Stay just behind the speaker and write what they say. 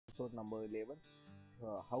episode number 11,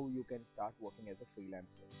 how you can start working as a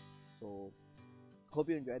freelancer. So hope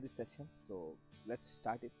you enjoy this session. So let's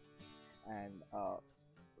start it. And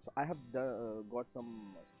so I have got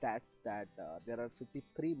some stats that there are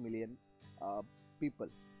 53 million uh, people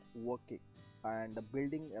working and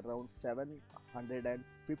building around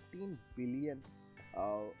 715 billion uh,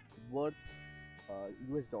 worth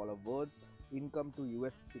US dollar worth income to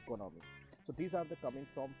US economy. So these are the coming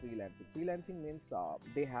from freelancing. Freelancing means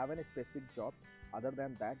they have a specific job. Other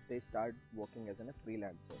than that, they start working as a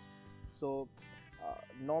freelancer. So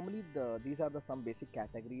normally these are the some basic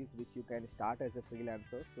categories which you can start as a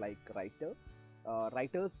freelancer, like writer.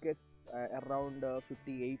 Writers get around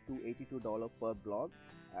 58 to 82 dollars per blog,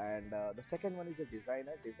 and the second one is a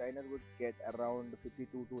designer. Designer would get around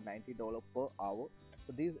 52 to 90 dollars per hour.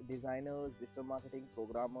 So these designers, digital marketing,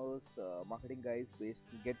 programmers, marketing guys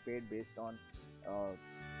get paid based on uh,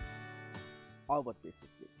 hour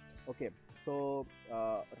basically. Okay, so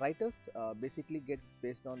writers basically get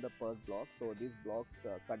based on the per blog. So these blogs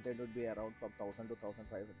content would be around from 1000 to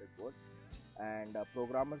 1500 words, and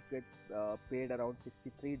programmers get paid around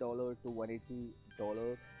 $63 to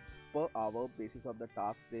 $180 per hour basis of the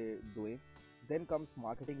task they doing. Then comes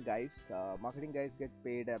marketing guys. Marketing guys get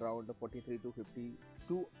paid around 43 to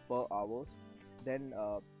 52 per hours. Then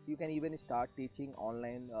you can even start teaching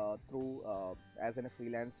online through as a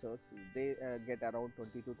freelancer. They get around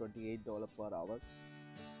 20 to $28 per hour.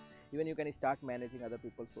 Even you can start managing other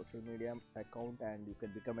people's social media account, and you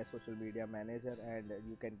can become a social media manager, and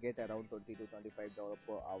you can get around 20 to $25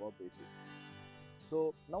 per hour basis.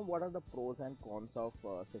 So now what are the pros and cons of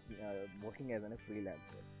working as a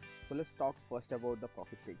freelancer? So let's talk first about the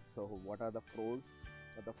profit thing. So what are the pros?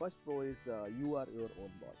 The first pro is you are your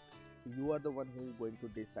own boss. So you are the one who is going to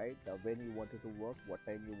decide when you wanted to work, what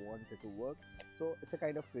time you wanted to work. So it's a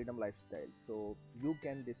kind of freedom lifestyle. So you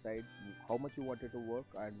can decide how much you wanted to work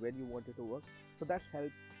and when you wanted to work. So that's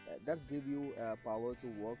help. That give you power to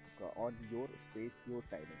work on your space, your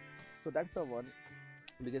timing. So that's the one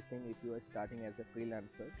biggest thing if you are starting as a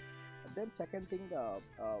freelancer. Then second thing,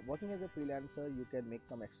 working as a freelancer, you can make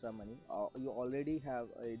some extra money. You already have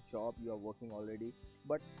a job, you are working already,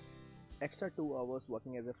 but extra 2 hours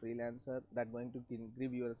working as a freelancer, that going to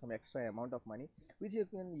give you some extra amount of money which you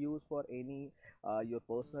can use for any your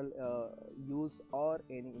personal use or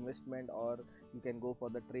any investment, or you can go for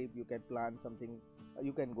the trip, you can plan something,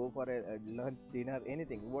 you can go for a lunch, dinner,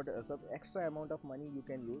 anything. What some extra amount of money you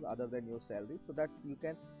can use other than your salary, so that you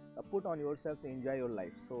can put on yourself to enjoy your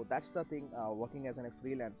life. So that's the thing, working as a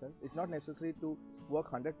freelancer. It's not necessary to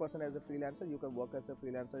work 100% as a freelancer. You can work as a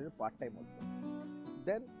freelancer in part time also.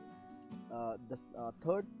 Then the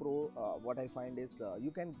third pro, what I find is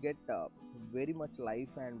you can get very much life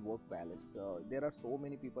and work balance. There are so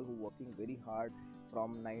many people who working very hard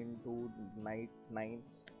from 9 to night 9,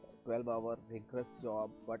 12-hour rigorous job,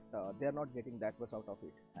 but they are not getting that much out of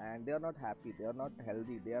it, and they are not happy, they are not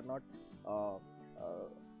healthy, they are not uh, uh,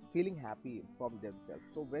 feeling happy from themselves.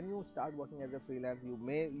 So when you start working as a freelance, you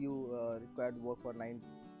require to work for 9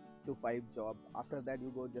 to 5 job. After that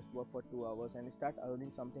you go just work for 2 hours and start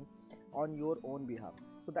earning something on your own behalf.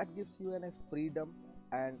 So that gives you a freedom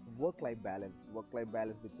and work life balance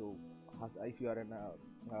with you. If you are an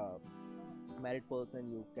married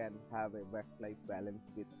person, you can have a work life balance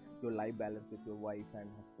with your life balance with your wife and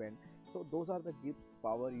husband. So those are the gifts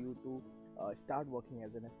power you to start working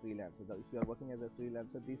as a freelancer. If you are working as a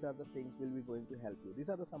freelancer, these are the things will be going to help you. These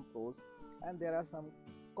are the some pros, and there are some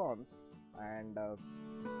cons. And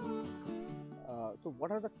so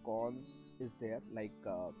what are the cons is there, like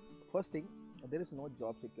first thing, there is no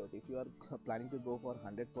job security. If you are planning to go for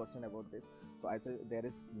 100% about this, so I say there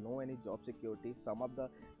is no any job security. Some of the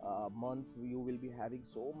months you will be having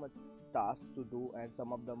so much tasks to do, and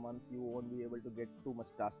some of the months you won't be able to get too much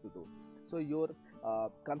tasks to do. So your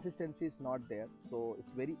consistency is not there, so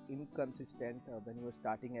it's very inconsistent when you are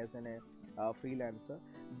starting as an freelancer.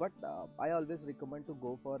 But I always recommend to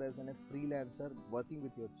go for as a freelancer working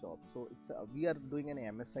with your job. So it's we are doing an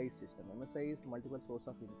MSI system. MSI is multiple source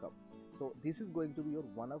of income. So this is going to be your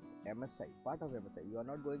one of MSI, part of MSI. You are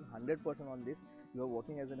not going 100% on this, you are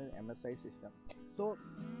working as an MSI system. So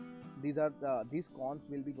these cons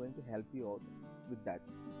will be going to help you out with that.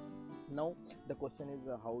 Now the question is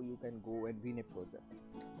how you can go and win a project.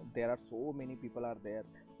 There are so many people are there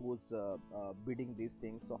who's bidding these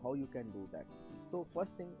things. So how you can do that? So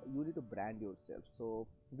first thing, you need to brand yourself. So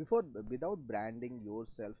without branding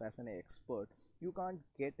yourself as an expert, you can't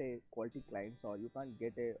get a quality clients, or you can't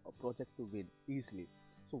get a project to win easily.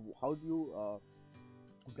 So how do you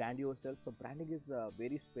brand yourself. So branding is a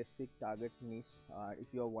very specific target niche. If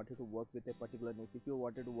you are wanted to work with a particular niche, if you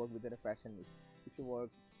wanted to work within a fashion niche, if you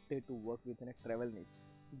wanted to work within a travel niche,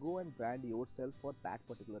 go and brand yourself for that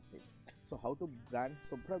particular niche. So how to brand?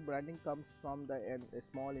 So branding comes from a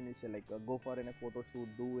small initial, like go for a photo shoot,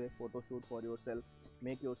 do a photo shoot for yourself,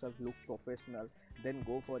 make yourself look professional, then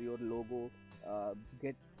go for your logo,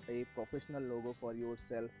 get a professional logo for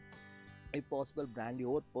yourself. If possible, brand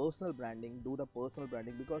your personal branding, do the personal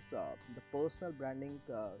branding, because the personal branding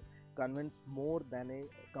convinces more than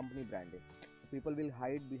a company branding. People will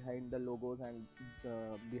hide behind the logos and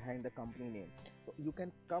behind the company name. So you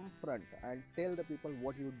can come front and tell the people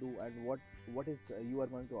what you do and what is you are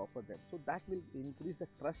going to offer them, so that will increase the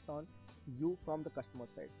trust on you from the customer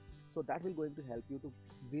side. So that will going to help you to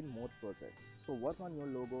win more projects. So work on your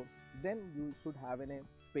logo. Then you should have a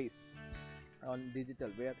space on digital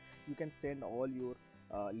where you can send all your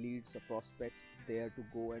leads, prospects there to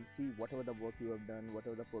go and see whatever the work you have done,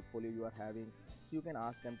 whatever the portfolio you are having. So you can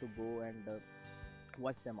ask them to go and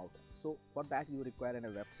watch them out. So for that you require a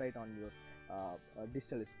website on your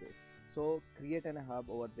digital space. So create a hub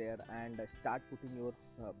over there and start putting your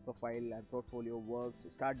profile and portfolio works.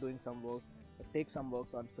 Start doing some works. Take some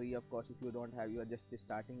works on free of course. If you don't have, you are just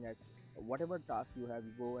starting at whatever task you have,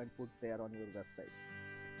 you go and put there on your website.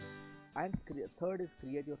 And third is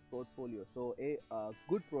create your portfolio. So a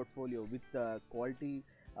good portfolio with quality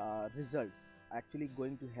results actually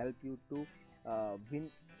going to help you to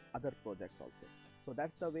win other projects also. So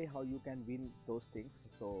that's the way how you can win those things.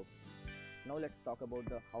 So now let's talk about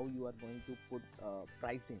the how you are going to put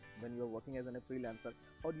pricing when you are working as a freelancer.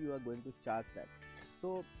 How you are going to charge that?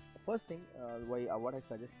 So first thing, what I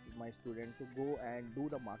suggest to my student to go and do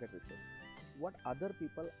the market research, what other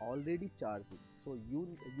people already charging. So you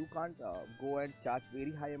can't go and charge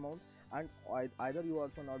very high amount, and either you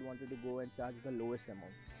also not wanted to go and charge the lowest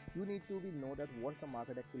amount. You need to be know that what the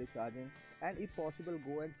market actually charging, and if possible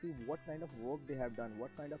go and see what kind of work they have done, what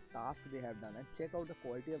kind of task they have done, and check out the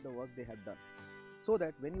quality of the work they have done, so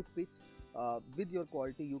that when you pitch with your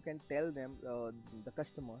quality, you can tell them the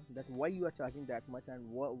customer that why you are charging that much, and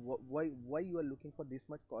why you are looking for this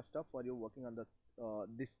much cost of for you working on the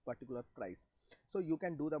this particular price. So you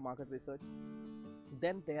can do the market research.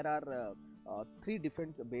 Then there are three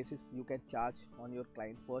different basis you can charge on your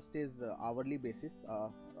client. First is hourly basis,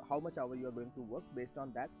 how much hour you are going to work. Based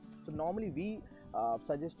on that, so normally we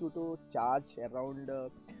suggest you to charge around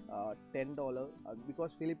 $10,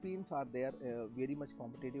 because Philippines are there very much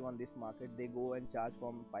competitive on this market. They go and charge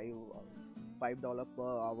from $5 per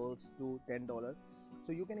hours to $10.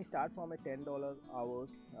 So you can start from a $10 hours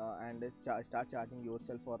and start charging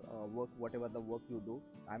yourself for work, whatever the work you do.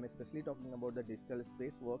 I'm especially talking about the digital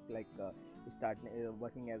space work, like start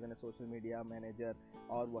working as a social media manager,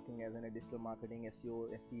 or working as a digital marketing, SEO,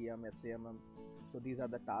 SEM, SAM. So these are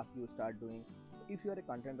the tasks you start doing. If you are a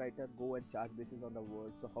content writer, go and charge basis on the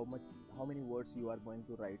words. So how many words you are going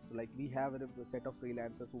to write. So like we have a set of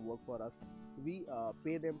freelancers who work for us. We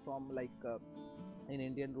pay them from like in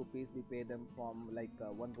Indian rupees, we pay them from like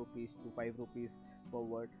 1 rupees to 5 rupees per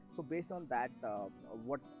word. So based on that,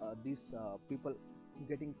 what these people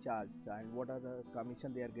getting charged, and what are the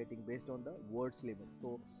commission they are getting based on the words limit.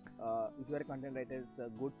 So if you are a content writer,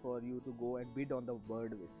 it's good for you to go and bid on the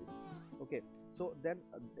word basis. Okay. So then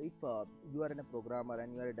if you are in a programmer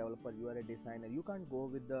and you are a developer, you are a designer, you can't go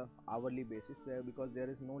with the hourly basis there, because there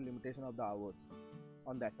is no limitation of the hours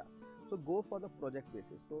on that task. So go for the project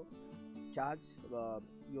basis. So charge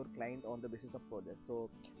your client on the basis of project. So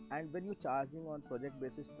and when you charging on project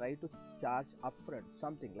basis, try to charge upfront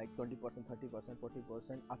something like 20%, 30%,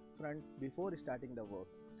 40% upfront before starting the work.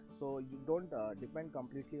 So you don't depend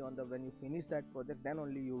completely on the when you finish that project, then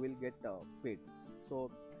only you will get paid. So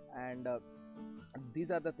and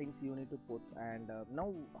these are the things you need to put. And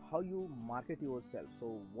now how you market yourself.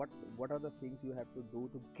 So what are the things you have to do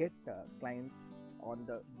to get clients on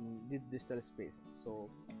this digital space. So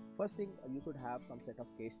first thing, you should have some set of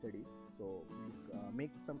case studies. So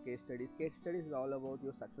make some case studies. Case studies is all about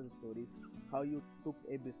your success stories, how you took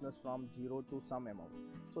a business from zero to some amount.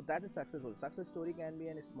 So that is successful. Success story can be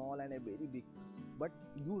a small and a very big, but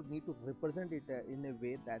you need to represent it in a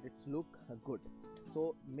way that it's look good.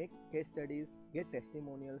 So make case studies, get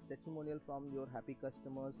testimonial from your happy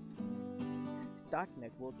customers. Start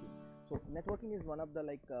networking. So networking is one of the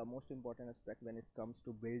most important aspect when it comes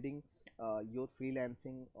to building your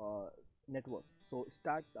freelancing network. So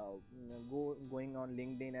start going on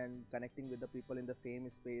LinkedIn and connecting with the people in the same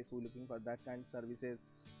space who looking for that kind of services.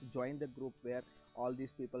 Join the group where all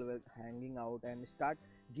these people were hanging out, and start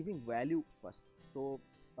giving value first. So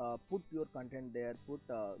put your content there, put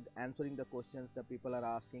answering the questions the people are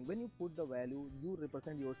asking. When you put the value, you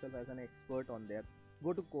represent yourself as an expert on there.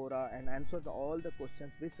 Go to Quora and answer all the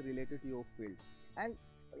questions which related to your field, and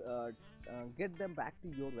uh, get them back to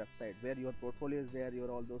your website where your portfolio is there, your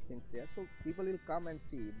all those things there. So people will come and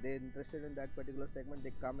see, if they're interested in that particular segment,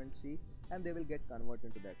 they come and see, and they will get converted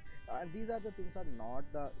into that. And these are the things are not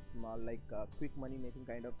the small, like quick money making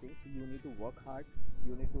kind of things. You need to work hard,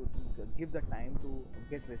 you need to give the time to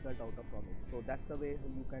get result out of from it. So that's the way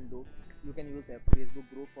you can do. You can use a Facebook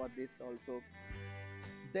group for this also.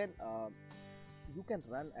 Then you can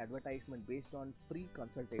run advertisement based on free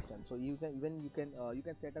consultation. So you can, even you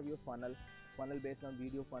can set up your funnel based on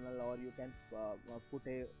video funnel, or you can put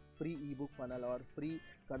a free ebook funnel or free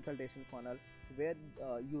consultation funnel, where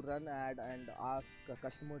you run ad and ask a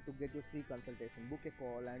customer to get your free consultation, book a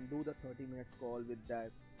call and do the 30 minutes call with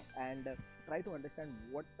that, and try to understand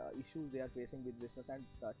what issues they are facing with business, and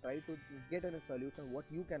try to get a solution what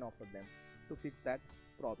you can offer them to fix that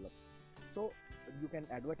problem. So you can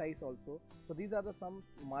advertise also. So these are the some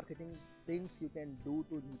marketing things you can do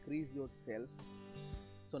to increase your sales.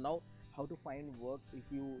 So now, how to find work if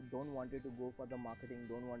you don't wanted to go for the marketing,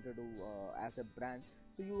 don't wanted to as a brand.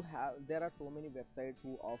 So you have, there are so many websites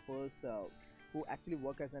who offers who actually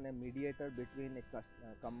work as a mediator between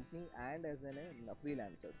a company and as a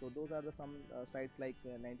freelancer. So those are the some sites like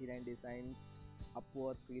 99 Designs,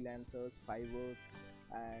 Upwork, Freelancers, Fiverr,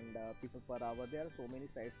 and People Per Hour. There are so many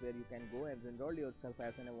sites where you can go and enroll yourself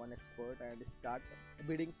as an one expert and start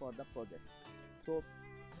bidding for the project. So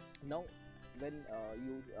now, when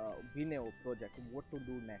you win a project, what to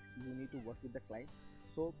do next? You need to work with the client.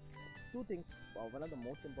 So two things. One of the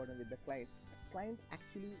most important with the client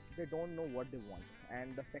actually, they don't know what they want,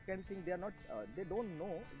 and the second thing, they are not they don't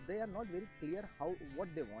know, they are not very clear how what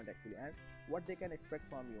they want actually, and what they can expect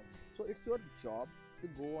from you. So it's your job to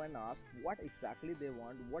go and ask what exactly they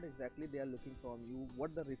want, what exactly they are looking from you,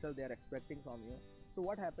 what the result they are expecting from you. So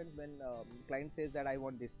what happens when client says that I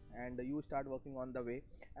want this, and you start working on the way,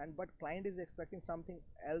 and but client is expecting something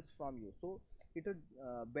else from you. So it is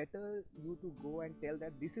better you to go and tell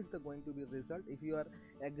that this is the going to be result. If you are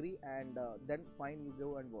agree, and then fine, you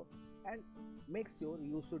go and work, and make sure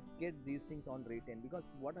you should get these things on written. Because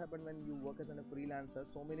what happened when you work as a freelancer,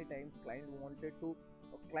 so many times client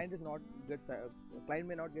is not get client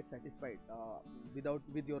may not get satisfied without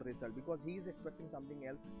with your result, because he is expecting something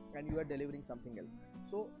else and you are delivering something else.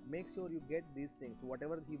 So make sure you get these things,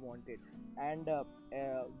 whatever he wanted, and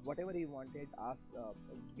whatever he wanted, ask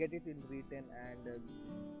get it in written, and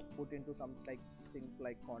put into some like things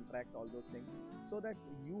like contract, all those things, so that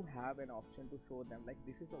you have an option to show them like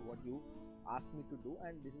this is what you asked me to do,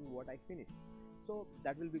 and this is what I finished. So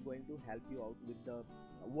that will be going to help you out with the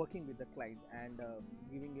working with the client, and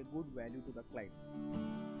giving a good value to the client.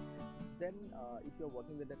 Then if you're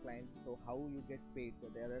working with the client, so how you get paid? So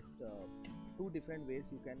there are two different ways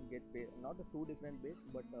you can get paid, not the two different ways,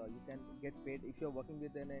 but you can get paid if you're working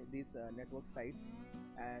with these network sites,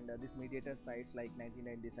 and these mediator sites like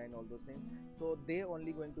 99 Design, all those things. So they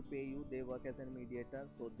only going to pay you, they work as a mediator,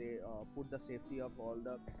 so they put the safety of all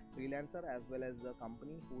the freelancer as well as the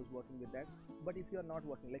company who is working with that. But if you are not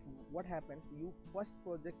working, like what happens, you first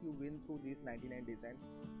project you win through these 99 Design,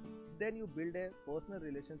 then you build a personal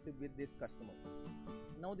relationship with this customer.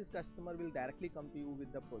 Now this customer will directly come to you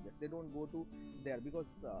with the project, they don't go to there, because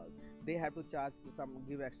they have to charge some,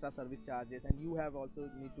 give extra service charges, and you have also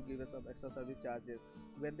need to give us some extra service charges.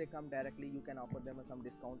 When they come directly, you can offer them some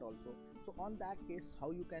discount also. So on that case,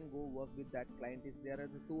 how you can go work with that client is, there are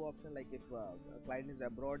the two options. Like if a client is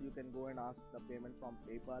abroad, you can go and ask the payment from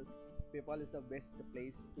PayPal is the best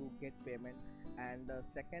place to get payment. And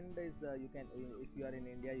second is, you can, if you are in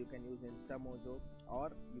India, you can use Instamojo,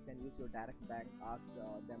 or you can use your direct bank, ask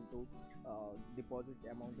them to deposit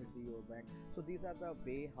amount into your bank. So these are the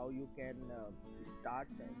way how you can start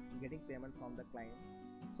getting payment from the client.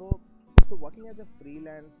 So so working as a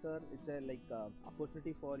freelancer, it's a like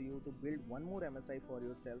opportunity for you to build one more MSI for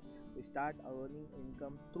yourself, to start earning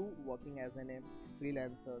income through working as a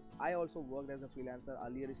freelancer. I also worked as a freelancer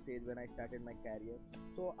earlier stage when I started my career.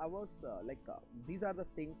 So I was these are the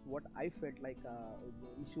things what I felt like,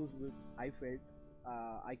 issues which I felt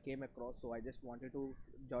I came across. So I just wanted to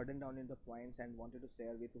jordan down in the points and wanted to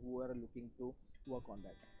share with who are looking to work on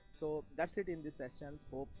that. So that's it in this session.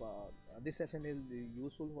 Hope this session is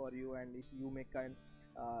useful for you, and if you may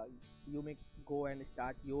you may go and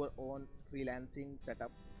start your own freelancing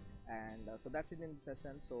setup. And so that's it in this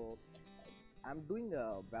session. So I'm doing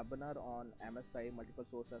a webinar on MSI multiple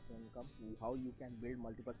source of income, how you can build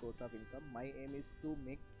multiple source of income. My aim is to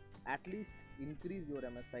make at least increase your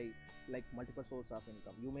MSI like multiple source of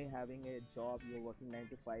income. You may having a job, you're working 9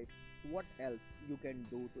 to 5. What else you can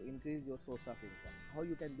do to increase your source of income? How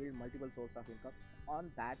you can build multiple source of income?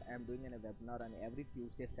 On that, I'm doing a webinar on every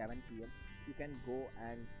Tuesday 7 p.m. You can go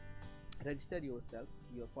and register yourself.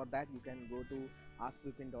 For that you can go to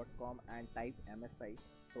askvipin.com and type MSI.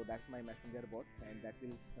 So that's my messenger bot, and that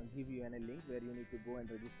will give you a link where you need to go and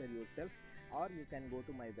register yourself, or you can go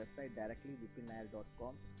to my website directly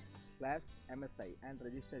vipinair.com/MSI and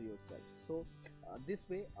register yourself. So this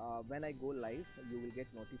way, when I go live, you will get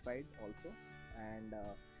notified also. And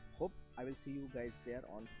hope I will see you guys there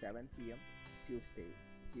on 7 p.m. Tuesday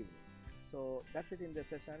evening. So that's it in this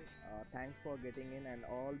session. Thanks for getting in, and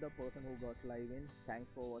all the person who got live in, thanks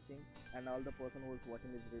for watching, and all the person who is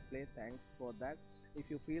watching this replay, thanks for that. If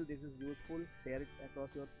you feel this is useful, share it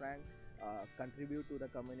across your friends, contribute to the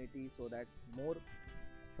community so that more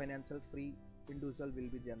financial free individual will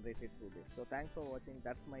be generated through this. So thanks for watching.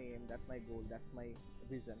 That's my aim, that's my goal, that's my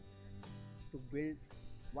vision, to build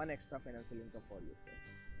one extra financial income for yourself.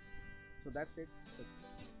 So that's it. So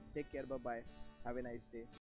take care. Bye bye. Have a nice day.